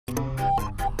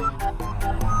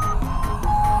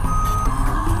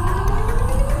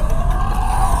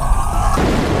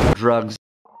drugs.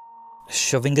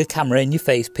 Shoving a camera in your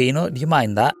face, Peanut, do you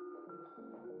mind that?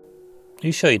 Are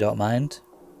you sure you don't mind?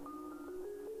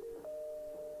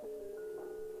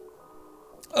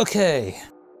 Okay.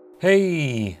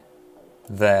 Hey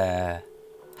there.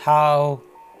 How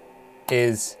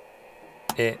is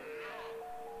it?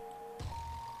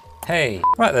 Hey.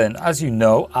 Right then, as you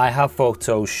know, I have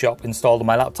Photoshop installed on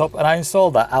my laptop, and I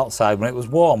installed that outside when it was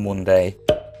warm one day.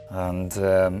 And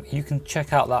you can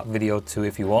check out that video too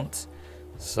if you want.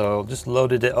 So just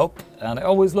loaded it up, and it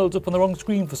always loads up on the wrong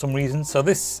screen for some reason. So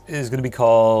this is going to be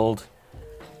called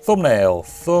Thumbnail.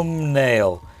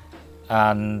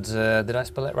 And did I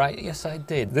spell it right? Yes, I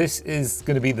did. This is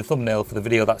going to be the thumbnail for the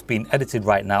video that's been edited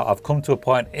right now. I've come to a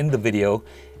point in the video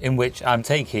in which I'm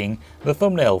taking the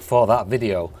thumbnail for that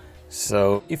video.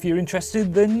 So if you're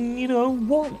interested, then, you know,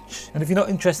 watch. And if you're not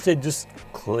interested, just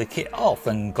click it off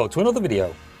and go to another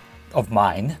video of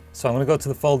mine. So I'm going to go to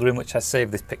the folder in which I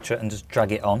saved this picture and just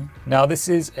drag it on. Now this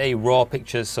is a raw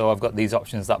picture, so I've got these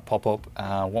options that pop up. What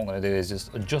I'm going to do is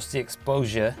just adjust the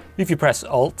exposure. If you press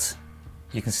Alt,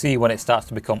 you can see when it starts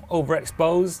to become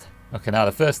overexposed. Okay, now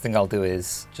the first thing I'll do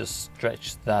is just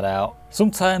stretch that out.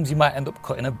 Sometimes you might end up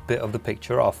cutting a bit of the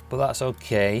picture off, but that's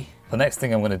okay. The next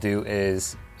thing I'm going to do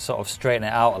is sort of straighten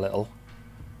it out a little.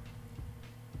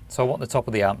 So I want the top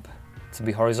of the amp to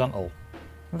be horizontal.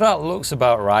 That looks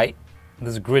about right.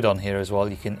 There's a grid on here as well.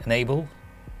 You can enable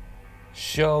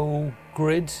show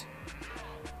grid.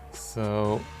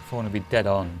 So if I want to be dead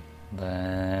on,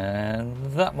 then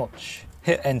that much.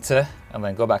 Hit enter and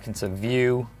then go back into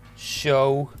view,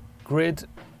 show grid,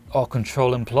 or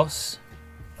control and plus.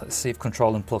 Let's see if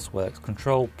control and plus works.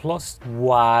 Control plus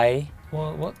Y.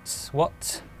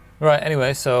 What? Right,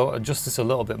 anyway, so adjust this a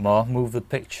little bit more, move the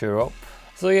picture up.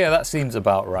 So yeah, that seems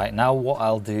about right. Now what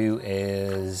I'll do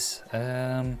is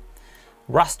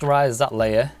rasterize that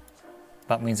layer.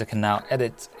 That means I can now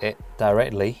edit it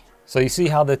directly. So you see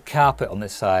how the carpet on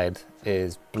this side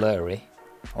is blurry.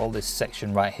 All this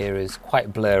section right here is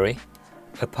quite blurry,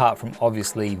 apart from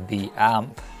obviously the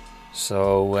amp.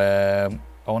 So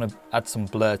I want to add some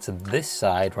blur to this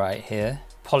side right here.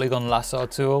 Polygon lasso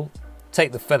tool,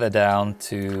 take the feather down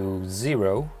to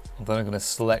 0. And then I'm going to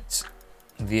select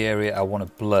the area I want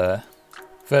to blur.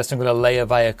 First I'm going to layer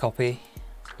via copy,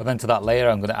 but then to that layer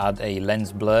I'm going to add a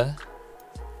lens blur.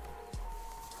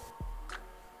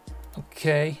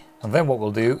 Okay, and then what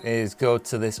we'll do is go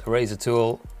to this eraser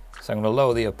tool. So I'm going to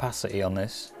lower the opacity on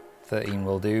this, 13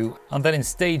 will do. And then in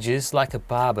stages, like a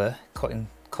barber cutting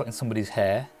somebody's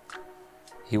hair,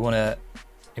 you want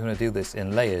to do this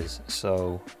in layers.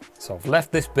 So I've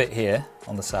left this bit here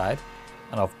on the side,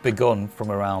 and I've begun from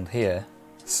around here,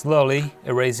 slowly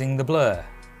erasing the blur.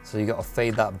 So you got to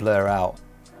fade that blur out.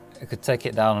 You could take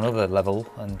it down another level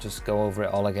and just go over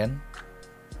it all again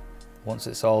once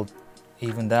it's all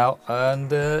evened out,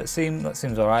 and that seems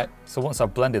all right. So once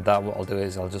I've blended that, what I'll do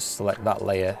is I'll just select that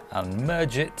layer and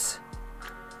merge it.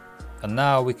 And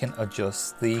now we can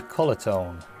adjust the color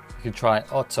tone. You can try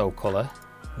auto color.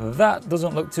 That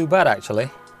doesn't look too bad actually.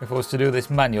 If I was to do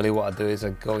this manually, what I'd do is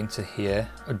I'd go into here,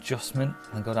 adjustment,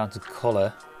 and go down to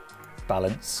color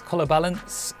balance,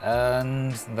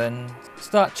 and then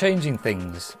start changing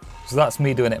things. So that's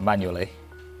me doing it manually.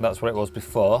 That's what it was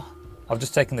before. I've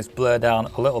just taken this blur down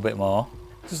a little bit more.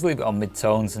 Just leave it on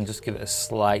mid-tones and just give it a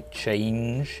slight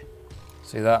change.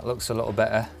 See, that looks a little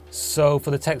better. So for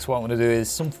the text, what I'm going to do is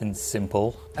something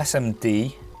simple.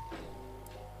 SMD.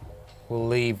 We'll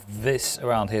leave this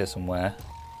around here somewhere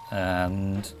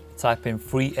and type in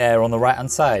free air on the right-hand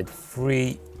side.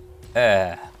 Free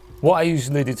air. What I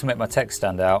usually do to make my text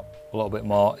stand out a little bit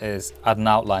more is add an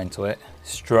outline to it.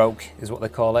 Stroke is what they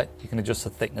call it. You can adjust the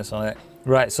thickness on it.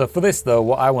 Right, so for this though,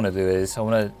 what I want to do is I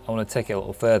want to take it a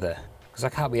little further, because I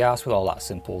can't be arsed with all that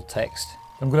simple text.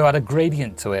 I'm going to add a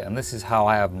gradient to it, and this is how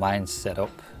I have mine set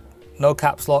up. No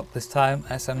caps lock this time,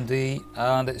 SMD,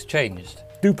 and it's changed.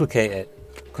 Duplicate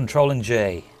it, Control and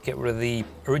J, get rid of the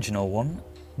original one,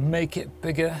 make it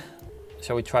bigger.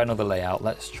 Shall we try another layout?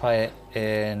 Let's try it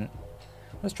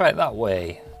that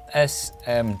way.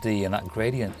 SMD, and that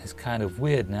gradient is kind of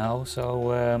weird now,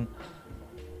 so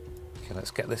okay,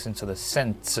 let's get this into the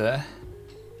center.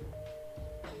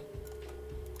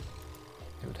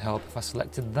 It would help if I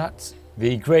selected that.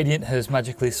 The gradient has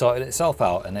magically sorted itself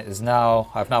out, and it is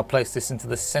now, I've now placed this into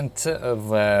the center of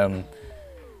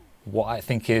what I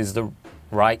think is the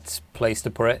right place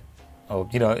to put it. Or,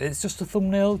 you know, it's just a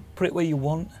thumbnail, put it where you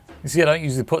want. You see, I don't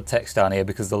usually put text down here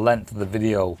because the length of the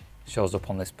video shows up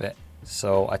on this bit.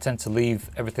 So I tend to leave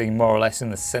everything more or less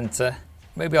in the center.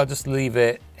 Maybe I'll just leave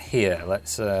it here.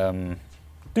 Let's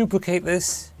duplicate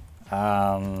this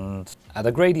and add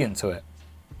a gradient to it.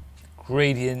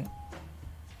 gradient,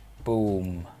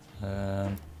 boom.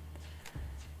 You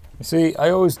see, I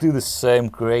always do the same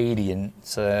gradient,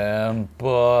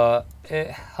 but it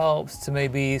helps to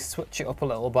maybe switch it up a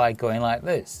little by going like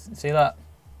this. See that?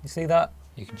 You see that?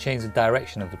 You can change the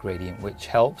direction of the gradient, which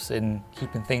helps in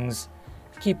keeping things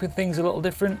a little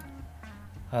different.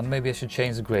 And maybe I should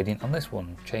change the gradient on this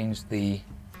one. Change the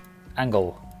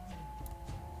angle.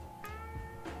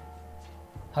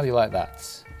 How do you like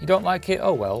that? You don't like it?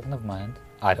 Oh well, never mind.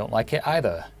 I don't like it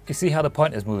either. You see how the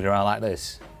pointer's moving around like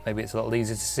this? Maybe it's a little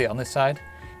easier to see it on this side.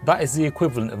 That is the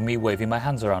equivalent of me waving my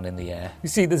hands around in the air. You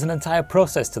see, there's an entire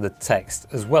process to the text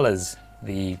as well as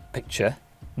the picture.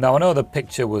 Now I know the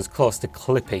picture was close to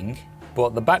clipping,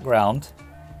 but the background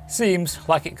seems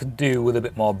like it could do with a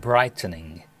bit more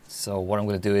brightening. So what I'm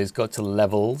going to do is go to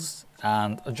levels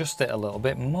and adjust it a little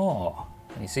bit more.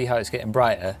 And you see how it's getting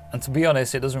brighter. And to be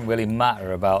honest, it doesn't really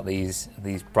matter about these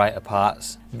brighter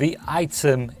parts. The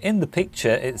item in the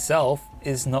picture itself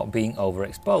is not being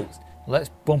overexposed. Let's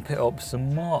bump it up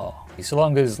some more. So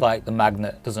long as like the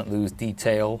magnet doesn't lose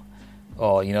detail,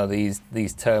 or you know,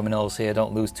 these terminals here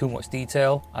don't lose too much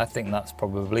detail, I think that's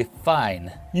probably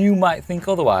fine. You might think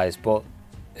otherwise, but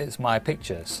it's my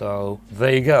picture, so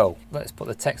there you go. Let's put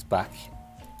the text back.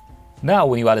 Now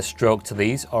when you add a stroke to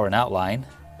these or an outline,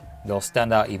 they'll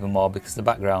stand out even more because the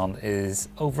background is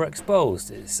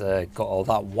overexposed. It's got all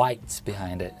that white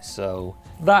behind it. So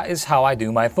that is how I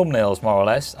do my thumbnails, more or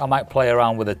less. I might play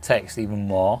around with the text even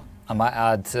more. I might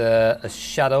add a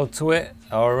shadow to it,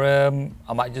 or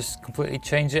I might just completely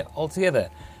change it altogether.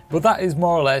 But that is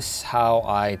more or less how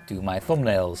I do my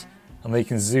thumbnails. And they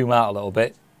can zoom out a little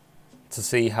bit to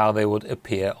see how they would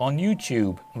appear on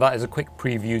YouTube. That is a quick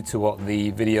preview to what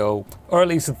the video, or at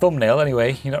least the thumbnail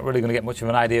anyway. You're not really going to get much of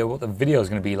an idea what the video is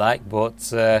going to be like, but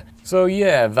so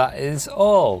yeah, that is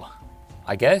all,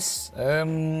 I guess.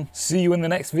 See you in the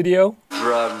next video.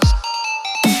 Drugs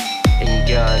and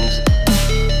guns.